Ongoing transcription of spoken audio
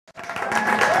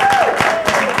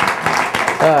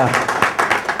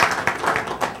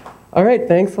All right,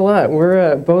 thanks a lot.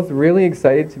 We're both really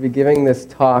excited to be giving this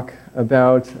talk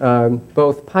about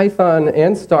both Python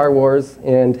and Star Wars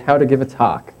and how to give a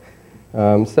talk.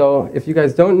 So if you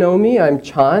guys don't know me, I'm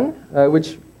Xan,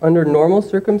 which under normal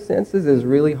circumstances is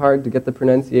really hard to get the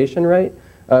pronunciation right.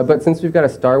 But since we've got a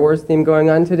Star Wars theme going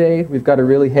on today, we've got a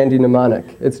really handy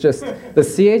mnemonic. It's just the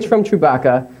CH from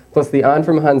Chewbacca plus the An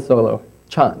from Han Solo,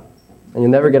 Xan, and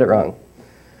you'll never get it wrong.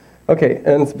 Okay,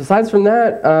 and besides from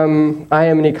that, I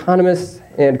am an economist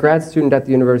and grad student at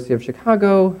the University of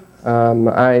Chicago.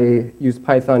 I use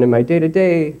Python in my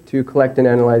day-to-day to collect and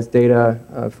analyze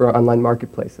data for online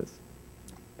marketplaces.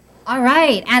 All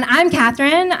right, and I'm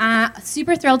Catherine.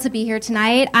 Super thrilled to be here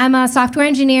tonight. I'm a software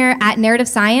engineer at Narrative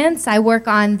Science. I work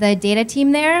on the data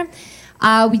team there.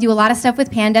 We do a lot of stuff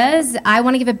with pandas. I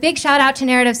want to give a big shout out to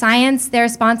Narrative Science. They're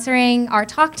sponsoring our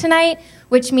talk tonight,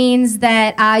 which means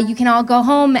that you can all go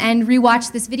home and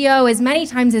rewatch this video as many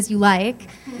times as you like.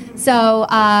 So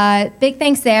big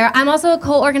thanks there. I'm also a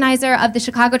co-organizer of the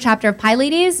Chicago chapter of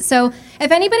PyLadies. So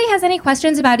if anybody has any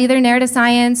questions about either Narrative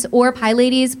Science or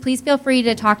PyLadies, please feel free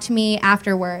to talk to me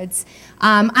afterwards.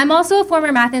 I'm also a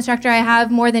former math instructor. I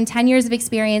have more than 10 years of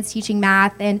experience teaching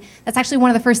math, and that's actually one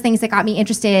of the first things that got me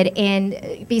interested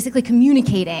in basically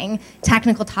communicating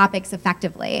technical topics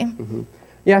effectively. Mm-hmm.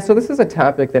 Yeah, so this is a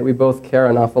topic that we both care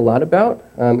an awful lot about,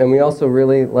 and we also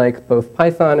really like both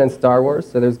Python and Star Wars,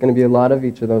 so there's going to be a lot of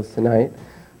each of those tonight.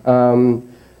 And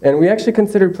we actually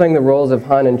considered playing the roles of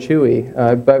Han and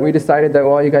Chewie, but we decided that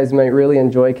while you guys might really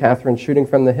enjoy Catherine shooting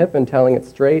from the hip and telling it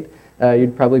straight,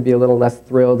 you'd probably be a little less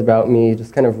thrilled about me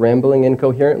just kind of rambling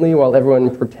incoherently while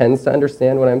everyone pretends to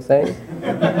understand what I'm saying.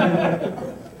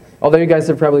 Although you guys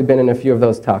have probably been in a few of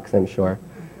those talks, I'm sure.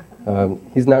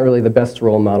 He's not really the best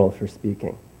role model for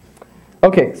speaking.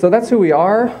 Okay, so that's who we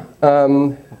are.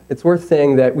 It's worth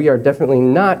saying that we are definitely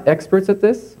not experts at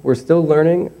this. We're still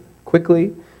learning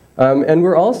quickly. And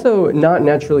we're also not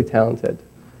naturally talented.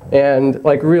 And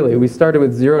like really, we started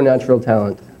with zero natural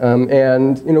talent.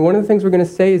 And you know, one of the things we're going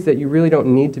to say is that you really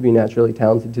don't need to be naturally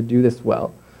talented to do this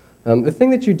well. The thing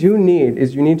that you do need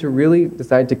is you need to really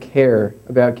decide to care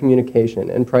about communication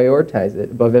and prioritize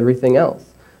it above everything else.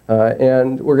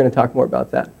 And we're going to talk more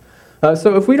about that.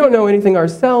 So if we don't know anything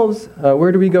ourselves,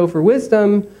 where do we go for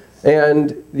wisdom?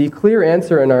 And the clear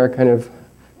answer in our kind of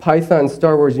Python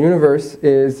Star Wars universe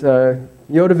is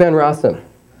Yoda Van Rossum.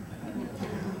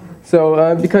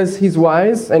 So because he's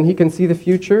wise and he can see the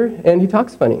future and he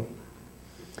talks funny.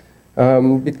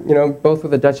 You know, both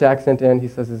with a Dutch accent and he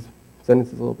says his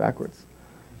sentences a little backwards.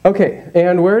 Okay,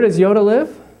 and where does Yoda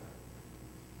live?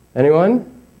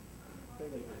 Anyone?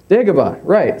 Dagobah,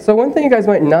 right. So one thing you guys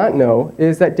might not know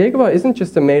is that Dagobah isn't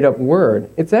just a made-up word.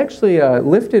 It's actually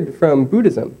lifted from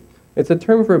Buddhism. It's a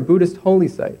term for a Buddhist holy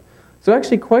site. So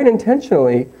actually, quite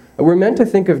intentionally, we're meant to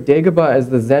think of Dagobah as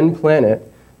the Zen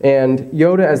planet and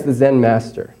Yoda as the Zen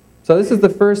master. So this is the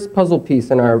first puzzle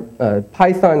piece in our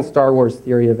Python Star Wars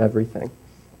theory of everything.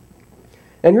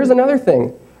 And here's another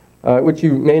thing, which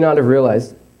you may not have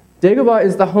realized. Dagobah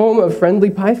is the home of friendly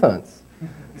pythons.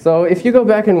 So if you go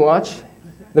back and watch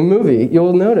the movie,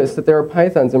 you'll notice that there are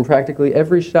pythons in practically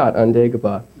every shot on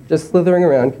Dagobah, just slithering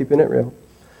around, keeping it real.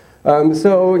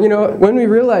 So, you know, when we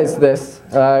realized this,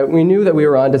 we knew that we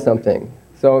were onto something.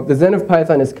 So the Zen of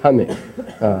Python is coming.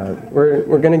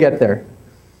 We're going to get there.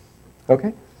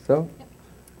 Okay, so.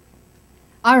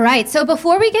 All right, so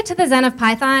before we get to the Zen of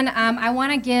Python, I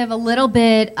want to give a little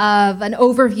bit of an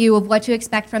overview of what to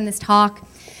expect from this talk.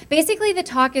 Basically, the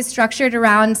talk is structured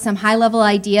around some high-level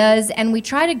ideas, and we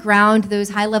try to ground those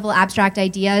high-level abstract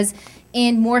ideas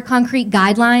in more concrete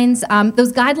guidelines.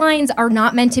 Those guidelines are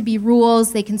not meant to be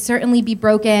rules. They can certainly be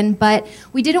broken, but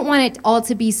we didn't want it all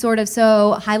to be sort of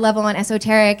so high-level and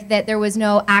esoteric that there was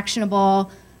no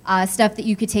actionable stuff that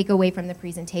you could take away from the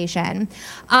presentation.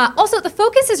 Also, the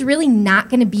focus is really not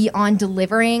going to be on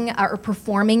delivering or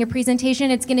performing a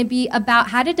presentation. It's going to be about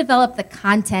how to develop the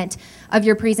content of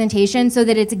your presentation so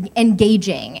that it's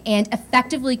engaging and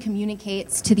effectively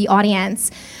communicates to the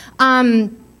audience.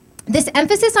 This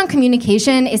emphasis on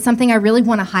communication is something I really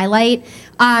want to highlight.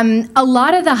 A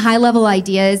lot of the high-level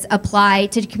ideas apply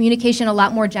to communication a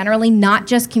lot more generally, not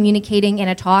just communicating in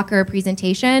a talk or a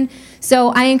presentation. So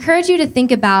I encourage you to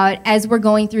think about, as we're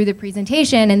going through the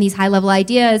presentation and these high-level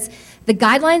ideas, the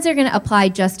guidelines are going to apply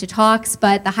just to talks,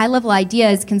 but the high-level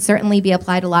ideas can certainly be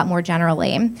applied a lot more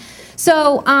generally.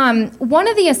 So one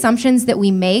of the assumptions that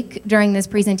we make during this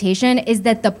presentation is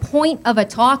that the point of a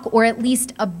talk, or at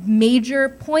least a major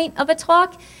point of a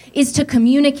talk, is to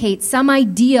communicate some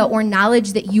idea or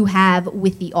knowledge that you have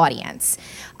with the audience.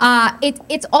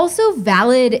 It's also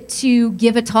valid to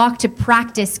give a talk to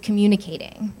practice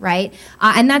communicating, right?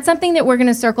 And that's something that we're going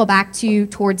to circle back to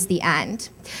towards the end.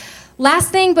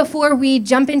 Last thing before we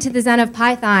jump into the Zen of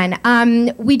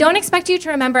Python, we don't expect you to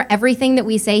remember everything that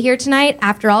we say here tonight.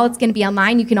 After all, it's going to be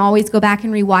online. You can always go back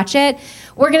and rewatch it.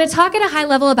 We're going to talk at a high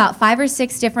level about 5 or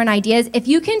 6 different ideas. If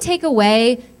you can take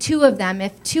away 2 of them,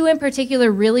 if 2 in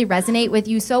particular really resonate with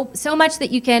you so much that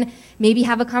you can maybe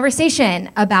have a conversation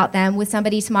about them with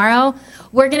somebody tomorrow,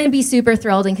 we're going to be super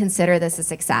thrilled and consider this a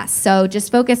success. So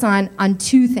just focus on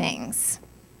 2 things.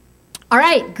 All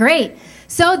right, great.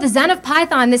 So the Zen of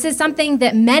Python, this is something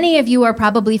that many of you are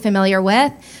probably familiar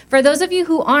with. For those of you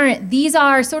who aren't, these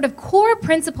are sort of core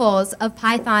principles of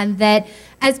Python that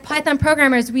as Python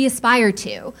programmers we aspire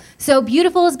to. So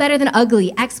beautiful is better than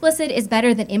ugly, explicit is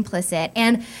better than implicit.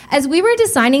 And as we were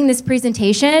designing this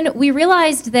presentation, we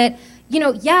realized that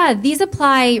yeah, these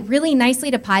apply really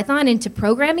nicely to Python and to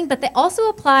programming, but they also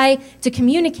apply to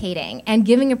communicating and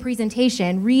giving a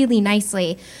presentation really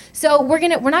nicely. So we're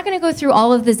not gonna go through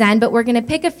all of the Zen, but we're gonna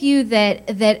pick a few that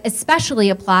especially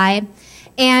apply.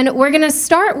 And we're gonna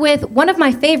start with one of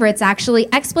my favorites, actually.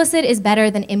 Explicit is better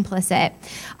than implicit.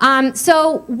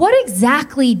 So what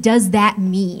exactly does that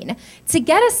mean? To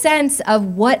get a sense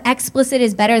of what explicit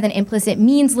is better than implicit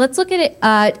means, let's look at it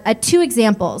at 2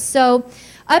 examples. So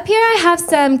up here I have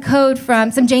some code from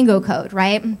some Django code,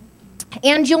 right?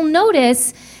 And you'll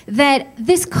notice that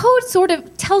this code sort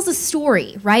of tells a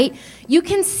story, right? You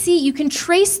can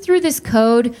trace through this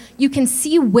code, you can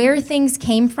see where things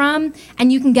came from,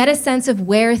 and you can get a sense of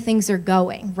where things are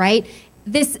going, right?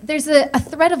 There's a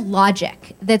thread of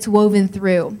logic that's woven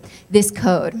through this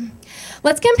code.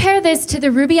 Let's compare this to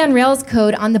the Ruby on Rails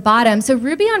code on the bottom. So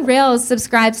Ruby on Rails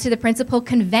subscribes to the principle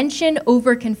convention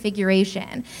over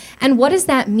configuration. And what does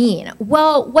that mean?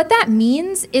 Well, what that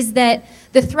means is that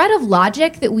the thread of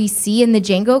logic that we see in the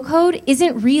Django code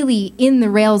isn't really in the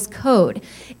Rails code.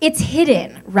 It's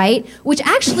hidden, right? Which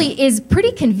actually is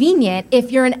pretty convenient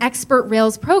if you're an expert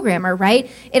Rails programmer, right?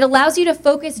 It allows you to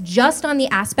focus just on the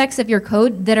aspects of your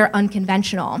code that are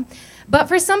unconventional. But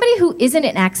for somebody who isn't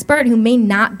an expert, who may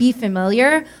not be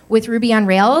familiar with Ruby on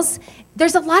Rails,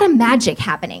 there's a lot of magic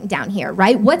happening down here,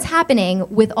 right? What's happening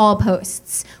with all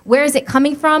posts? Where is it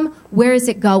coming from? Where is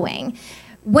it going?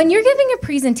 When you're giving a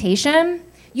presentation,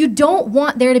 you don't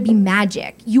want there to be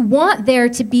magic. You want there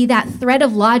to be that thread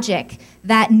of logic,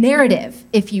 that narrative,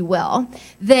 if you will,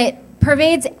 that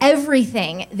pervades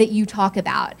everything that you talk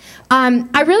about.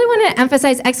 I really want to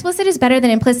emphasize explicit is better than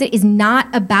implicit is not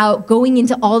about going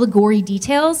into all the gory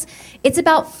details. It's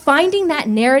about finding that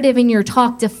narrative in your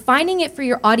talk, defining it for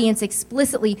your audience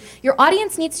explicitly. Your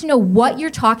audience needs to know what you're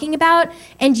talking about,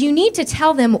 and you need to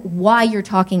tell them why you're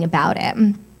talking about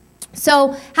it.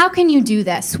 So how can you do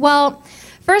this? Well,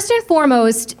 first and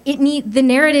foremost, the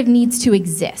narrative needs to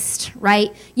exist,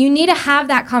 right? You need to have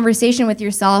that conversation with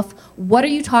yourself. What are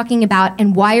you talking about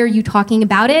and why are you talking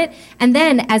about it? And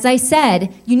then, as I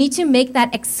said, you need to make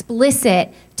that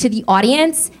explicit to the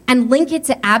audience and link it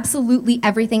to absolutely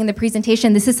everything in the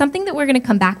presentation. This is something that we're going to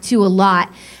come back to a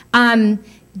lot.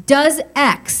 Does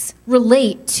X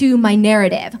relate to my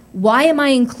narrative? Why am I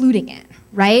including it,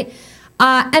 right?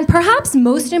 And perhaps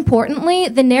most importantly,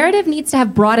 the narrative needs to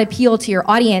have broad appeal to your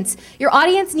audience. Your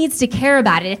audience needs to care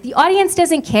about it. If the audience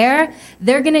doesn't care,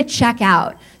 they're going to check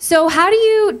out. So how do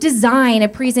you design a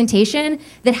presentation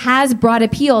that has broad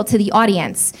appeal to the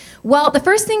audience? Well, the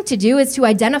first thing to do is to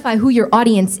identify who your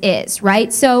audience is,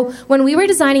 right? So when we were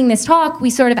designing this talk, we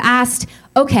sort of asked,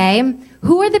 okay,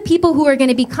 who are the people who are going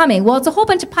to be coming? Well, it's a whole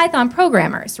bunch of Python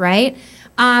programmers, right?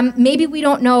 Maybe we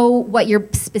don't know what your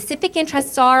specific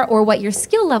interests are or what your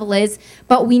skill level is,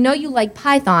 but we know you like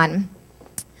Python.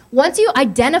 Once you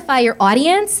identify your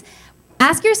audience,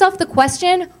 ask yourself the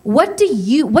question, what do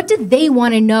they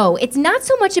want to know? It's not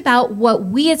so much about what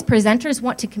we as presenters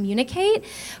want to communicate,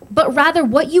 but rather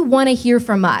what you want to hear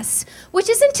from us, which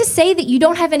isn't to say that you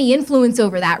don't have any influence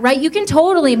over that, right? You can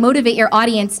totally motivate your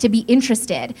audience to be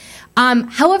interested.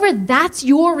 However, that's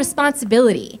your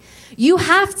responsibility. You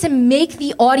have to make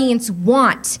the audience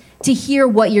want to hear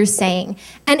what you're saying.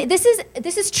 And this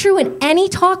is true in any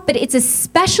talk, but it's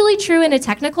especially true in a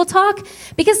technical talk,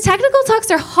 because technical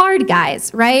talks are hard,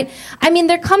 guys, right? I mean,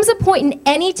 there comes a point in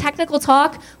any technical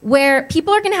talk where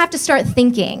people are going to have to start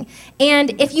thinking.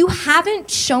 And if you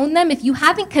haven't shown them, if you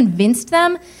haven't convinced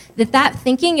them that that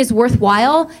thinking is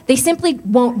worthwhile, they simply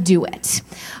won't do it.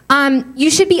 You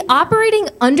should be operating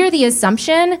under the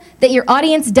assumption that your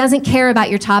audience doesn't care about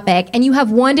your topic, and you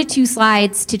have 1 to 2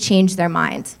 slides to change their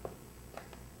mind.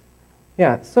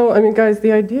 Yeah, so I mean, guys,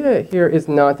 the idea here is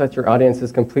not that your audience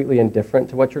is completely indifferent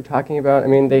to what you're talking about. I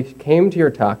mean, they came to your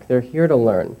talk, they're here to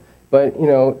learn. But,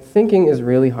 thinking is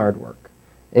really hard work.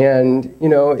 And,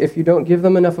 if you don't give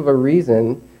them enough of a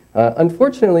reason,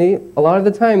 unfortunately, a lot of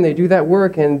the time they do that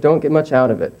work and don't get much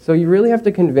out of it. So you really have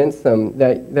to convince them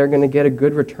that they're going to get a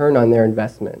good return on their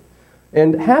investment.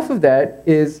 And half of that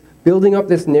is building up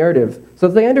this narrative so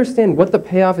that they understand what the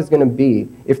payoff is going to be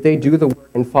if they do the work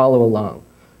and follow along.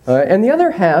 And the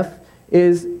other half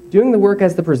is doing the work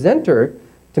as the presenter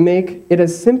to make it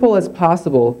as simple as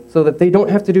possible so that they don't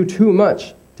have to do too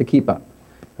much to keep up.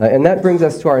 And that brings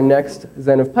us to our next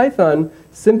Xan of Python: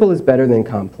 simple is better than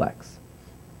complex.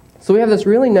 So we have this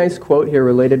really nice quote here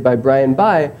related by Brian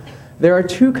Bai. There are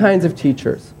two kinds of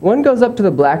teachers. One goes up to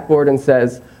the blackboard and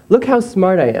says, "Look how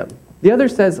smart I am." The other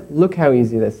says, "Look how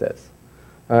easy this is."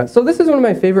 So this is one of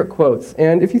my favorite quotes,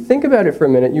 and if you think about it for a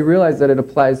minute, you realize that it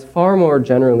applies far more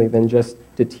generally than just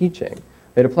to teaching.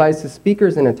 It applies to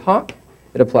speakers in a talk.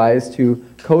 It applies to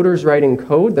coders writing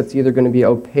code that's either going to be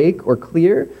opaque or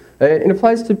clear. It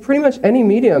applies to pretty much any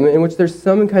medium in which there's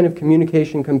some kind of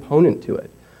communication component to it.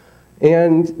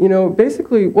 And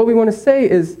basically what we want to say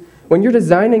is when you're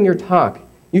designing your talk,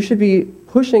 you should be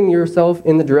pushing yourself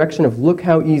in the direction of look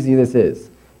how easy this is.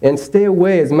 And stay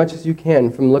away as much as you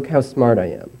can from look how smart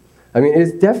I am. I mean, it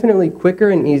is definitely quicker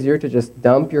and easier to just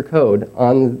dump your code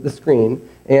on the screen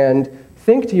and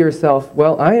think to yourself,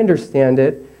 well, I understand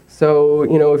it, so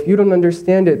if you don't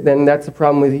understand it, then that's a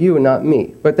problem with you and not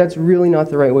me. But that's really not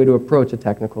the right way to approach a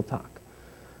technical talk.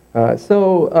 And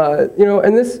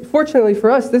this, fortunately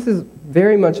for us, this is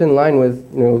very much in line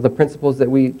with the principles that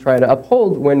we try to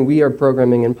uphold when we are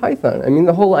programming in Python. I mean,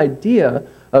 the whole idea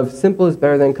of simple is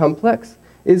better than complex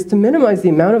is to minimize the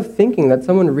amount of thinking that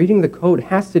someone reading the code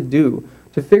has to do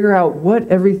to figure out what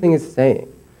everything is saying.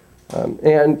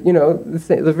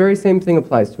 The very same thing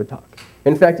applies to a talk.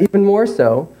 In fact, even more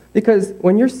so, because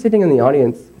when you're sitting in the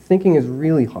audience, thinking is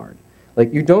really hard.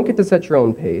 Like, you don't get to set your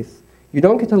own pace. You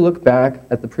don't get to look back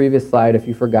at the previous slide if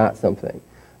you forgot something.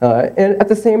 And at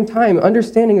the same time,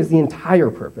 understanding is the entire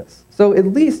purpose. So at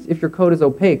least if your code is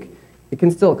opaque, it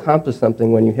can still accomplish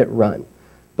something when you hit run.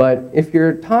 But if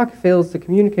your talk fails to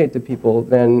communicate to people,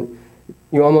 then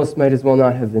you almost might as well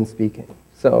not have been speaking.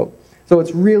 So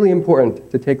it's really important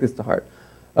to take this to heart.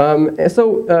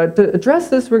 To address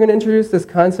this, we're going to introduce this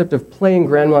concept of playing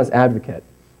grandma's advocate.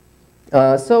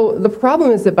 So the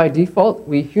problem is that by default,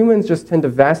 we humans just tend to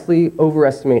vastly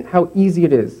overestimate how easy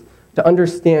it is to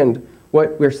understand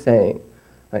what we're saying.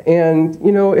 I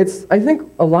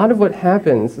think a lot of what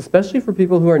happens, especially for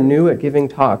people who are new at giving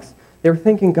talks, they're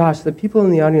thinking, gosh, the people in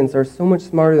the audience are so much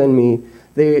smarter than me.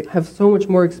 They have so much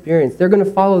more experience. They're going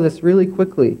to follow this really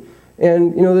quickly.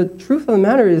 And the truth of the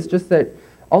matter is just that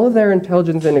all of their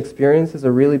intelligence and experience is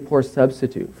a really poor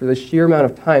substitute for the sheer amount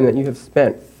of time that you have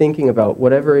spent thinking about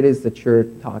whatever it is that you're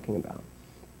talking about.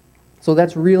 So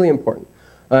that's really important.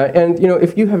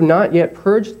 If you have not yet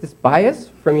purged this bias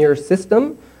from your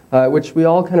system, which we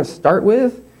all kind of start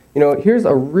with, here's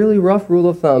a really rough rule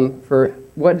of thumb for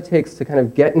what it takes to kind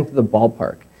of get into the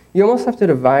ballpark. You almost have to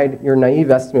divide your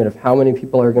naive estimate of how many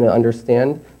people are going to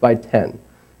understand by 10.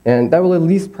 And that will at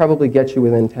least probably get you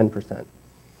within 10%.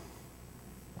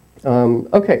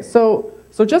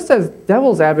 So just as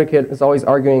devil's advocate is always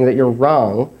arguing that you're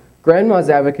wrong, grandma's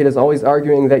advocate is always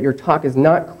arguing that your talk is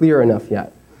not clear enough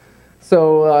yet.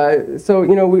 What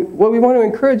we want to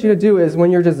encourage you to do is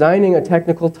when you're designing a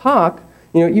technical talk,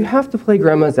 you have to play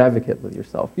grandma's advocate with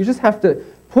yourself. You just have to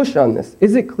push on this.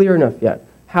 Is it clear enough yet?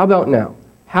 How about now?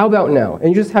 How about now? And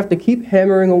you just have to keep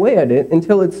hammering away at it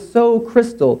until it's so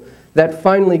crystal that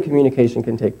finally communication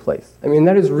can take place. I mean,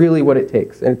 that is really what it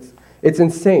takes. And it's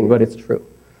insane, but it's true.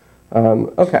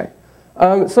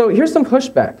 So here's some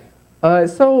pushback.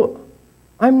 So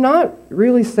I'm not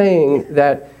really saying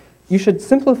that you should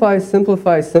simplify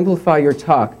your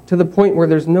talk to the point where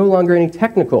there's no longer any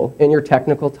technical in your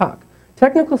technical talk.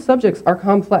 Technical subjects are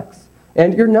complex,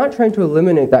 and you're not trying to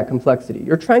eliminate that complexity.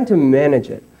 You're trying to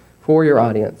manage it for your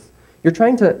audience. You're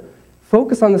trying to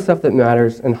focus on the stuff that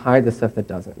matters and hide the stuff that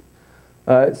doesn't.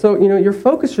 Your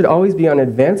focus should always be on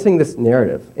advancing this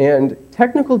narrative, and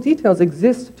technical details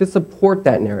exist to support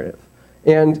that narrative.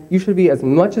 And you should be, as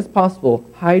much as possible,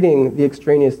 hiding the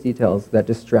extraneous details that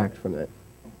distract from it.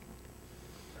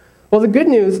 Well, the good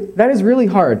news, that is really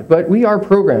hard, but we are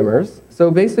programmers, so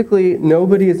basically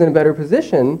nobody is in a better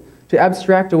position to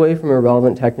abstract away from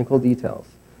irrelevant technical details.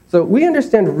 So we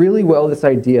understand really well this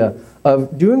idea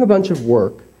of doing a bunch of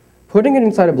work, putting it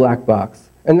inside a black box,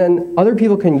 and then other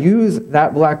people can use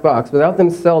that black box without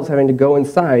themselves having to go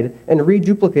inside and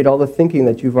reduplicate all the thinking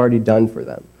that you've already done for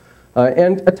them.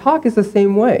 And a talk is the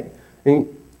same way. I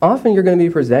mean, often you're going to be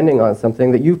presenting on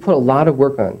something that you've put a lot of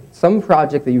work on, some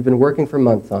project that you've been working for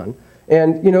months on.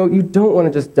 And you don't want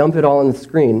to just dump it all on the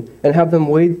screen and have them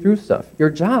wade through stuff. Your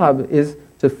job is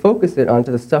to focus it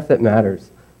onto the stuff that matters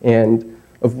and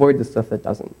avoid the stuff that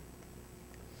doesn't.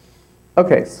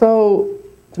 Okay, so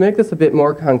to make this a bit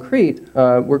more concrete,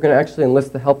 we're going to actually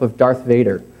enlist the help of Darth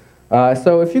Vader.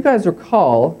 So if you guys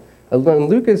recall, when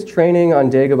Luke is training on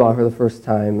Dagobah for the first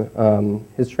time,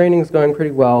 his training is going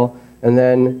pretty well, and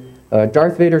then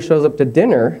Darth Vader shows up to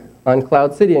dinner on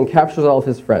Cloud City and captures all of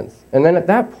his friends. And then at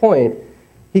that point,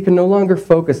 he can no longer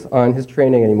focus on his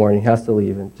training anymore, and he has to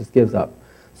leave and just gives up.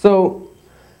 So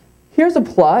here's a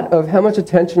plot of how much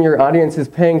attention your audience is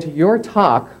paying to your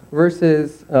talk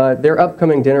versus their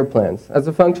upcoming dinner plans as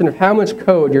a function of how much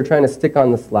code you're trying to stick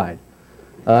on the slide.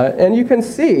 And you can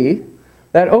see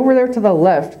that over there to the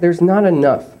left, there's not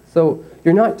enough. So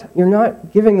you're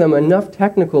not giving them enough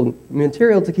technical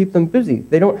material to keep them busy.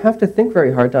 They don't have to think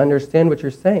very hard to understand what you're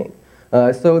saying.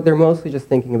 So they're mostly just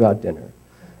thinking about dinner.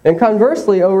 And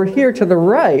conversely, over here to the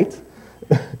right,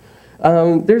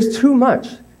 there's too much.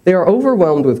 They are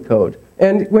overwhelmed with code.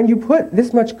 And when you put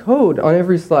this much code on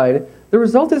every slide, the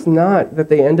result is not that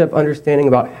they end up understanding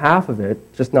about half of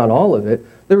it, just not all of it.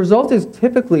 The result is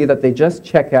typically that they just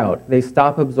check out. They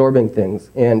stop absorbing things,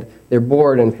 and they're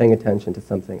bored and paying attention to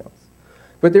something else.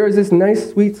 But there is this nice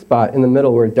sweet spot in the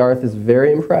middle where Darth is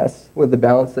very impressed with the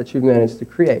balance that you've managed to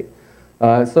create.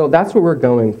 So that's what we're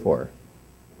going for.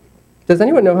 Does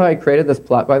anyone know how I created this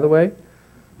plot, by the way?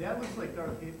 That looks like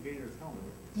Darth Vader's helmet.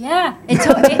 Yeah,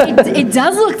 it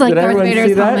does look like Darth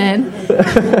Vader's helmet.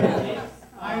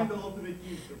 I am the ultimate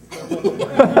geek. Is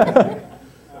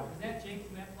that Jake's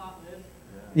Matplotlib?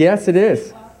 Yes, it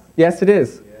is. Yes, it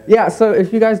is. Yeah, so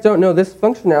if you guys don't know, this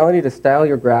functionality to style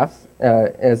your graphs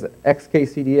as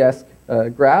XKCD-esque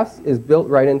graphs is built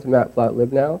right into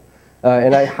Matplotlib now.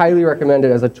 And I highly recommend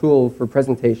it as a tool for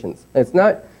presentations. It's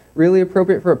not really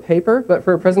appropriate for a paper, but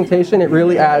for a presentation, it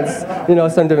really adds,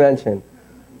 some dimension.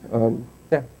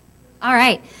 Yeah. All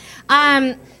right.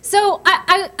 So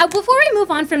before we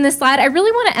move on from this slide, I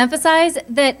really want to emphasize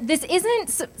that this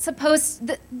isn't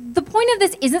the point of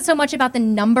this isn't so much about the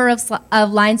number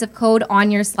of lines of code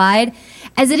on your slide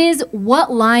as it is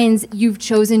what lines you've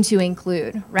chosen to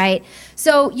include, right?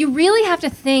 So you really have to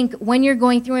think when you're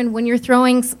going through and when you're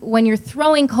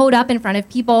throwing code up in front of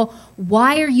people,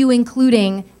 why are you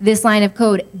including this line of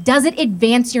code? Does it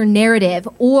advance your narrative,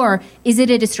 or is it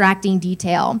a distracting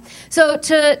detail? So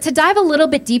to dive a little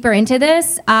bit deeper into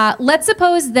this, let's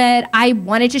suppose that I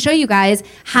wanted to show you guys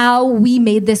how we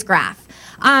made this graph.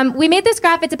 We made this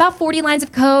graph. It's about 40 lines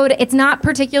of code. It's not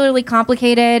particularly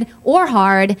complicated or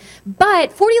hard,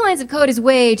 but 40 lines of code is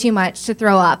way too much to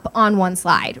throw up on one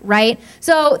slide, right?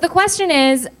 So the question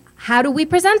is, how do we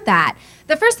present that?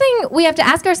 The first thing we have to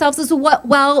ask ourselves is,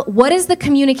 what is the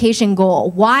communication goal?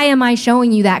 Why am I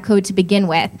showing you that code to begin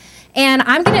with? And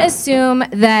I'm going to assume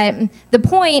that the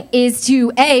point is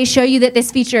to A, show you that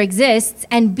this feature exists,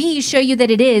 and B, show you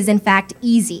that it is, in fact,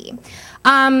 easy.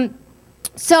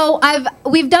 So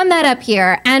we've done that up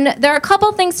here, and there are a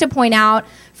couple things to point out.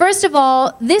 First of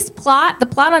all, the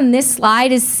plot on this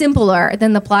slide is simpler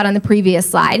than the plot on the previous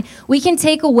slide. We can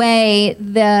take away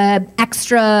the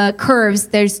extra curves.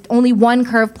 There's only one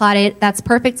curve plotted. That's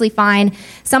perfectly fine.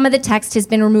 Some of the text has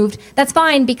been removed. That's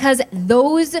fine because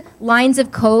those lines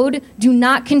of code do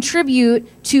not contribute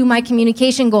to my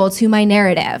communication goal, to my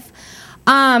narrative.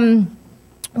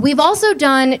 We've also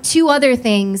done two other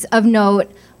things of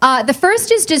note. The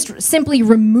first is just simply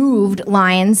removed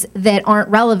lines that aren't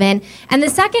relevant, and the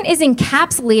second is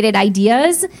encapsulated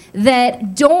ideas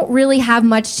that don't really have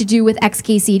much to do with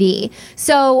XKCD.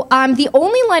 So the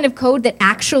only line of code that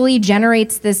actually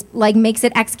generates this, makes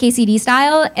it XKCD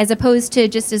style, as opposed to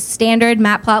just a standard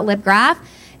matplotlib graph,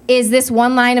 is this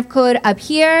one line of code up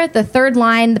here, the third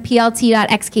line, the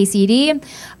plt.xkcd.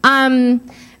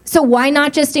 So why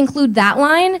not just include that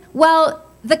line? Well,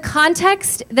 the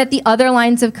context that the other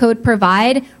lines of code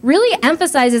provide really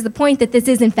emphasizes the point that this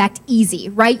is in fact easy,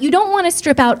 right? You don't want to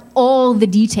strip out all the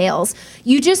details.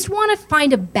 You just want to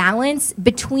find a balance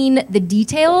between the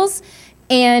details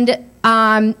and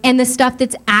the stuff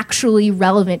that's actually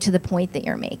relevant to the point that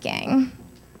you're making.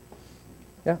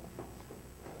 Yeah.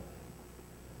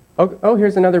 Oh,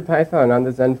 here's another Python on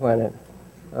the Zen planet.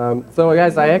 So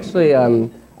guys, I actually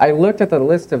I looked at the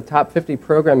list of top 50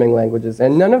 programming languages,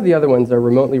 and none of the other ones are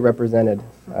remotely represented.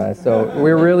 So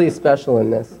we're really special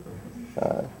in this.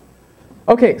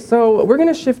 Okay, so we're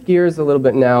going to shift gears a little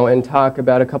bit now and talk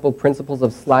about a couple principles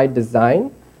of slide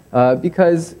design,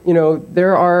 because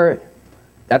there are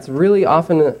that's really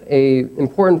often an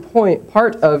important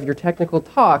part of your technical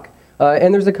talk.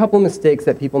 And there's a couple mistakes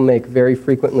that people make very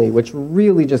frequently, which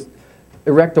really just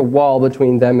erect a wall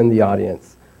between them and the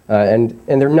audience. And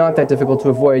they're not that difficult to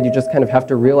avoid. You just kind of have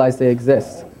to realize they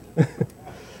exist.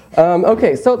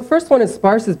 Okay, so the first one is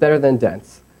sparse is better than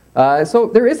dense. So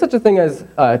there is such a thing as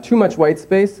too much white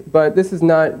space, but this is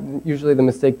not usually the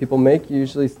mistake people make. You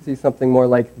usually see something more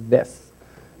like this.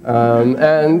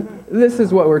 And this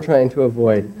is what we're trying to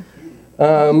avoid.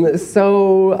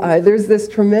 There's this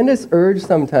tremendous urge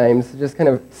sometimes to just kind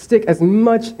of stick as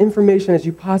much information as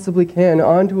you possibly can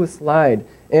onto a slide,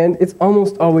 and it's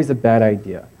almost always a bad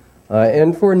idea,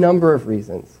 and for a number of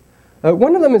reasons.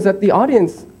 One of them is that the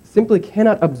audience simply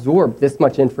cannot absorb this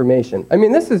much information. I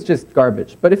mean, this is just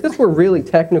garbage, but if this were really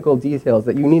technical details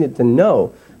that you needed to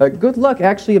know, good luck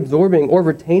actually absorbing or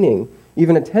retaining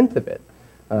even a tenth of it.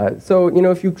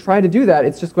 If you try to do that,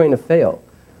 it's just going to fail.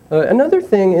 Another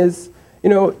thing is,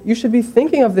 you should be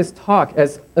thinking of this talk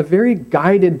as a very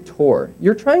guided tour.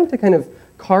 You're trying to kind of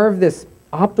carve this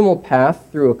optimal path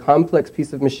through a complex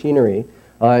piece of machinery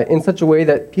in such a way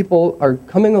that people are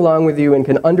coming along with you and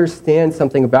can understand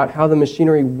something about how the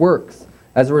machinery works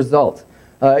as a result.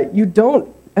 You don't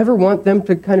ever want them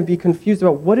to kind of be confused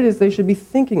about what it is they should be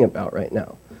thinking about right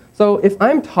now. So if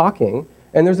I'm talking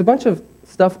and there's a bunch of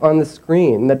stuff on the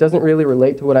screen that doesn't really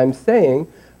relate to what I'm saying,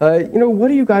 what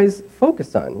do you guys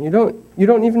focus on? You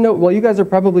don't even know. Well, you guys are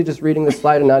probably just reading the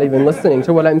slide and not even listening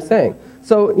to what I'm saying.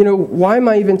 So, why am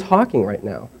I even talking right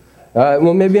now?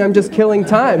 Well, maybe I'm just killing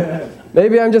time.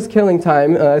 Maybe I'm just killing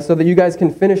time so that you guys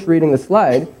can finish reading the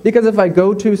slide, because if I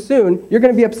go too soon, you're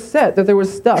going to be upset that there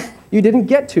was stuff you didn't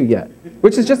get to yet,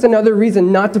 which is just another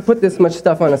reason not to put this much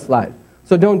stuff on a slide.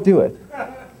 So don't do it.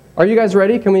 Are you guys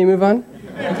ready? Can we move on?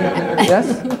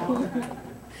 Yes?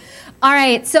 All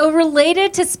right, so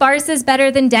related to sparse is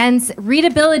better than dense,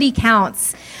 readability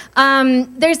counts.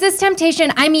 There's this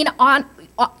temptation,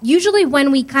 usually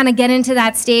when we kind of get into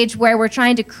that stage where we're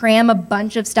trying to cram a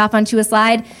bunch of stuff onto a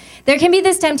slide, there can be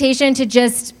this temptation to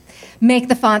just make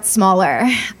the font smaller.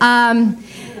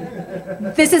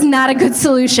 This is not a good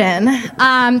solution.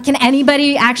 Can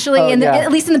anybody actually,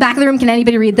 at least in the back of the room, can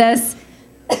anybody read this?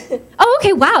 Oh,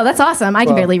 okay, wow, that's awesome. I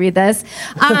can barely read this.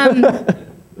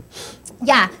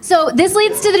 Yeah, so this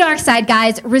leads to the dark side,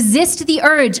 guys. Resist the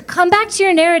urge. Come back to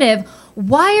your narrative.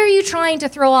 Why are you trying to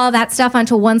throw all that stuff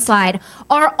onto one slide?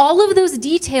 Are all of those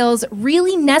details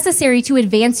really necessary to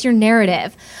advance your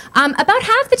narrative? About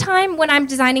half the time when I'm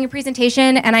designing a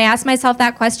presentation and I ask myself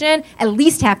that question, at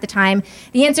least half the time,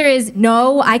 the answer is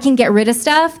no, I can get rid of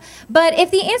stuff. But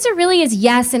if the answer really is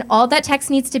yes and all that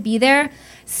text needs to be there,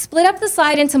 split up the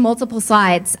slide into multiple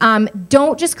slides.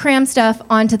 Don't just cram stuff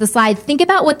onto the slide. Think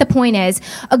about what the point is.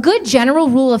 A good general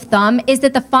rule of thumb is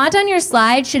that the font on your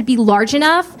slide should be large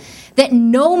enough that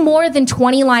no more than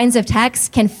 20 lines of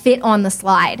text can fit on the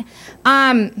slide.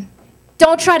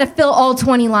 Don't try to fill all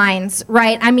 20 lines,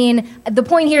 right? I mean, the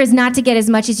point here is not to get as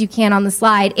much as you can on the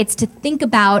slide. It's to think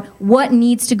about what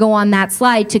needs to go on that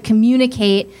slide to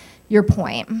communicate your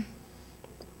point.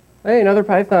 Hey, another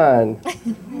Python.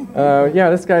 Yeah,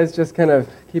 this guy's just kind of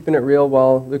keeping it real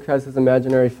while Luke has his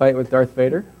imaginary fight with Darth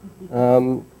Vader.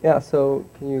 So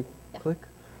can you click?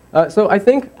 So I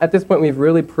think at this point we've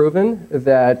really proven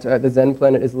that the Zen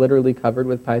planet is literally covered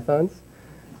with Pythons.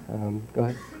 Go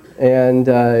ahead.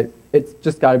 And it's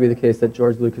just got to be the case that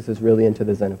George Lucas is really into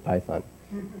the Zen of Python.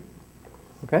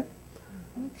 Okay?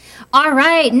 All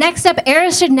right, next up,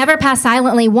 errors should never pass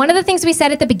silently. One of the things we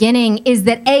said at the beginning is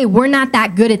that, A, we're not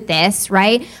that good at this,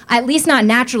 right? At least not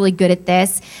naturally good at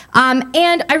this.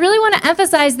 And I really want to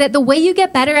emphasize that the way you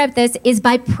get better at this is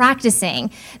by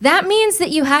practicing. That means that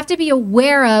you have to be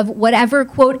aware of whatever,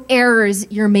 quote, errors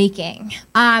you're making.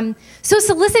 So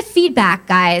solicit feedback,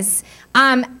 guys.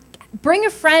 Bring a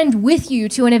friend with you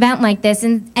to an event like this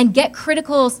and get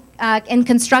critical and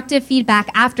constructive feedback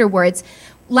afterwards.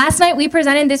 Last night, we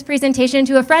presented this presentation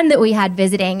to a friend that we had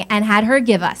visiting and had her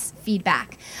give us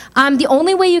feedback. The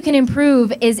only way you can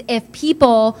improve is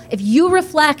if you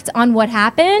reflect on what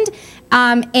happened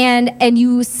and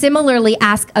you similarly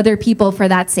ask other people for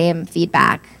that same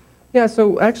feedback. Yeah,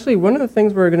 so actually one of the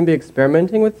things we're going to be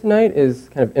experimenting with tonight is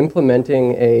kind of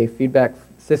implementing a feedback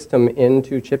system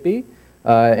into Chippy.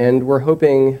 And we're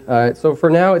hoping, so for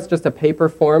now it's just a paper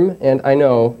form, and I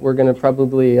know we're going to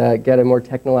probably get a more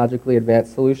technologically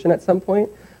advanced solution at some point.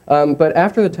 But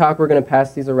after the talk, we're going to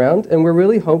pass these around, and we're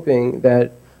really hoping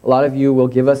that a lot of you will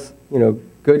give us,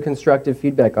 good constructive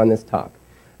feedback on this talk.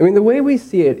 I mean, the way we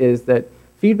see it is that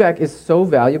feedback is so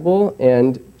valuable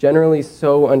and generally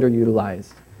so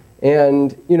underutilized.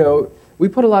 And, we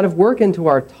put a lot of work into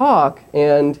our talk,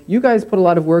 and you guys put a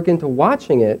lot of work into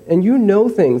watching it, and you know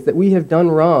things that we have done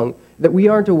wrong that we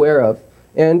aren't aware of.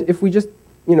 And if we just,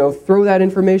 throw that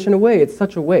information away, it's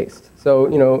such a waste. So,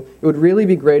 it would really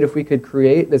be great if we could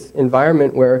create this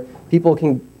environment where people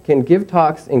can give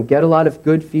talks and get a lot of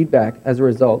good feedback as a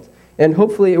result. And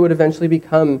hopefully it would eventually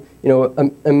become,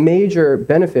 a major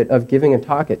benefit of giving a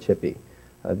talk at Chippy.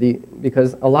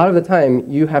 Because a lot of the time,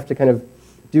 you have to kind of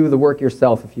do the work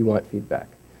yourself if you want feedback.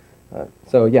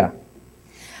 So yeah.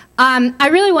 I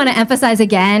really want to emphasize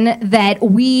again that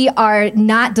we are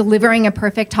not delivering a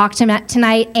perfect talk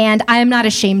tonight, and I am not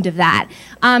ashamed of that.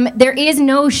 There is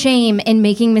no shame in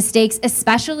making mistakes,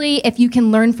 especially if you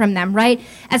can learn from them, right?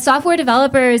 As software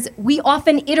developers, we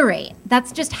often iterate.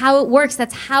 That's just how it works.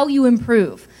 That's how you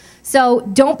improve. So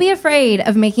don't be afraid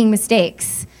of making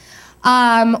mistakes.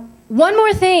 One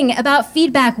more thing about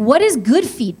feedback. What is good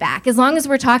feedback, as long as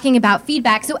we're talking about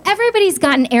feedback? So everybody's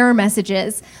gotten error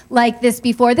messages like this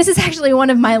before. This is actually one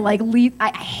of my,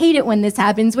 I hate it when this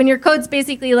happens, when your code's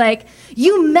basically like,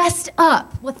 you messed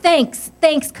up. Well, thanks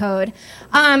code.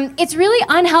 It's really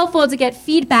unhelpful to get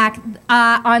feedback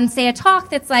on, say, a talk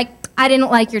that's like, I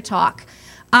didn't like your talk.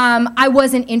 I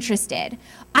wasn't interested.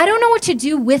 I don't know what to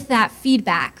do with that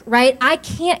feedback, right? I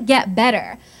can't get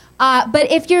better.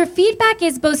 But if your feedback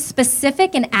is both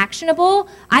specific and actionable,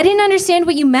 I didn't understand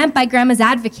what you meant by Grandma's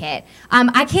Advocate.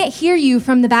 I can't hear you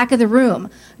from the back of the room.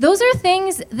 Those are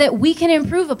things that we can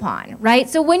improve upon, right?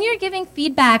 So when you're giving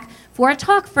feedback for a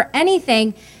talk, for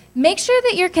anything, make sure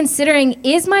that you're considering,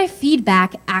 is my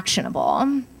feedback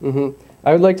actionable?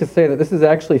 I would like to say that this is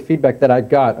actually feedback that I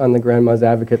got on the Grandma's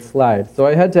Advocate slide. So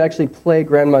I had to actually play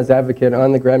Grandma's Advocate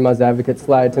on the Grandma's Advocate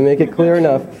slide to make it clear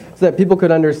enough so that people could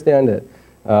understand it.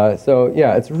 So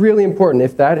yeah, it's really important.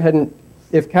 If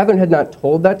Catherine had not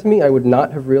told that to me, I would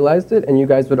not have realized it, and you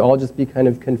guys would all just be kind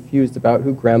of confused about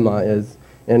who Grandma is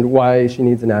and why she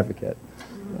needs an advocate.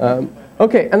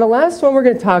 Okay, and the last one we're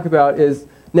going to talk about is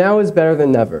now is better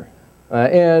than never.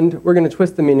 And we're going to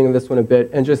twist the meaning of this one a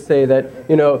bit and just say that,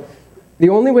 the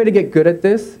only way to get good at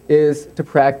this is to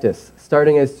practice,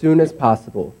 starting as soon as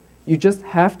possible. You just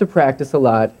have to practice a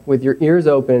lot with your ears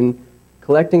open,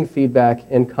 collecting feedback,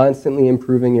 and constantly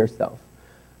improving yourself.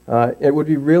 It would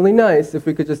be really nice if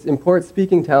we could just import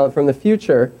speaking talent from the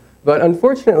future, but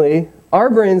unfortunately,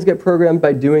 our brains get programmed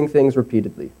by doing things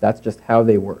repeatedly. That's just how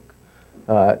they work.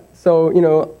 So,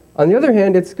 on the other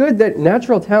hand, it's good that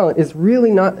natural talent is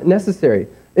really not necessary.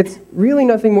 It's really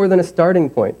nothing more than a starting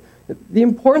point. The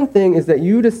important thing is that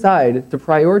you decide to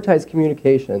prioritize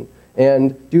communication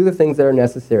and do the things that are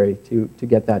necessary to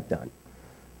get that done.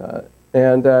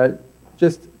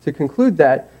 Just to conclude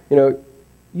that,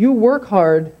 you work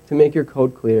hard to make your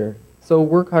code clear, so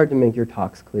work hard to make your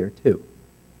talks clear too.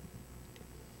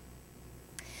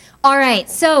 All right,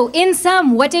 so in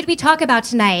sum, what did we talk about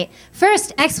tonight?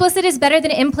 First, explicit is better than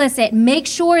implicit. Make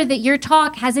sure that your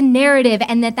talk has a narrative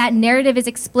and that narrative is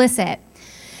explicit.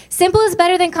 Simple is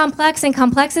better than complex, and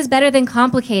complex is better than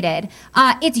complicated.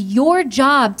 It's your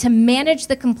job to manage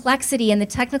the complexity and the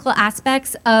technical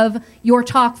aspects of your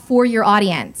talk for your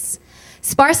audience.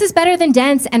 Sparse is better than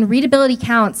dense, and readability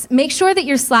counts. Make sure that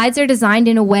your slides are designed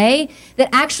in a way that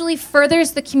actually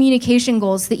furthers the communication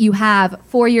goals that you have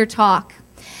for your talk.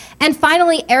 And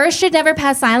finally, errors should never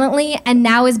pass silently, and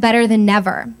now is better than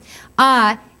never.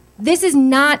 This is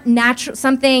not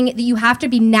something that you have to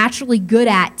be naturally good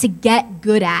at to get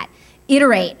good at.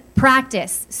 Iterate,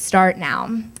 practice, start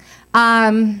now.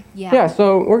 Yeah,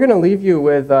 so we're going to leave you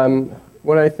with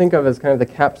what I think of as kind of the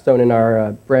capstone in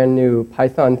our brand new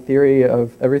Python theory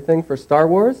of everything for Star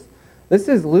Wars. This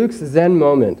is Luke's Zen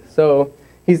moment. So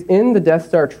he's in the Death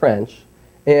Star trench,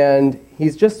 and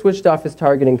he's just switched off his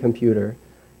targeting computer.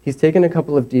 He's taken a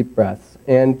couple of deep breaths,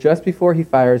 and just before he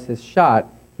fires his shot,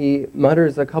 he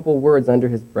mutters a couple words under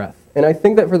his breath. And I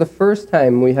think that for the first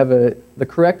time, we have the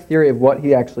correct theory of what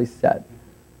he actually said.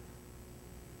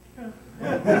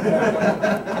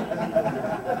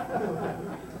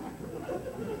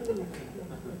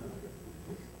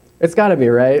 It's got to be,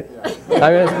 right?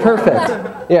 I mean, it's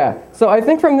perfect. Yeah. So I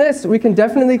think from this, we can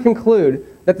definitely conclude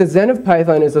that the Zen of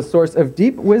Python is a source of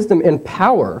deep wisdom and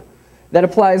power that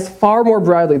applies far more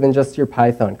broadly than just your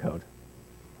Python code.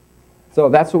 So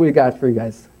that's what we got for you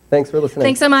guys. Thanks for listening.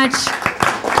 Thanks so much.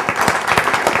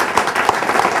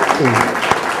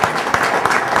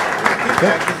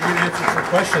 Yeah, you can answer some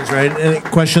questions, right? Any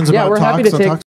questions about we're happy talks? to take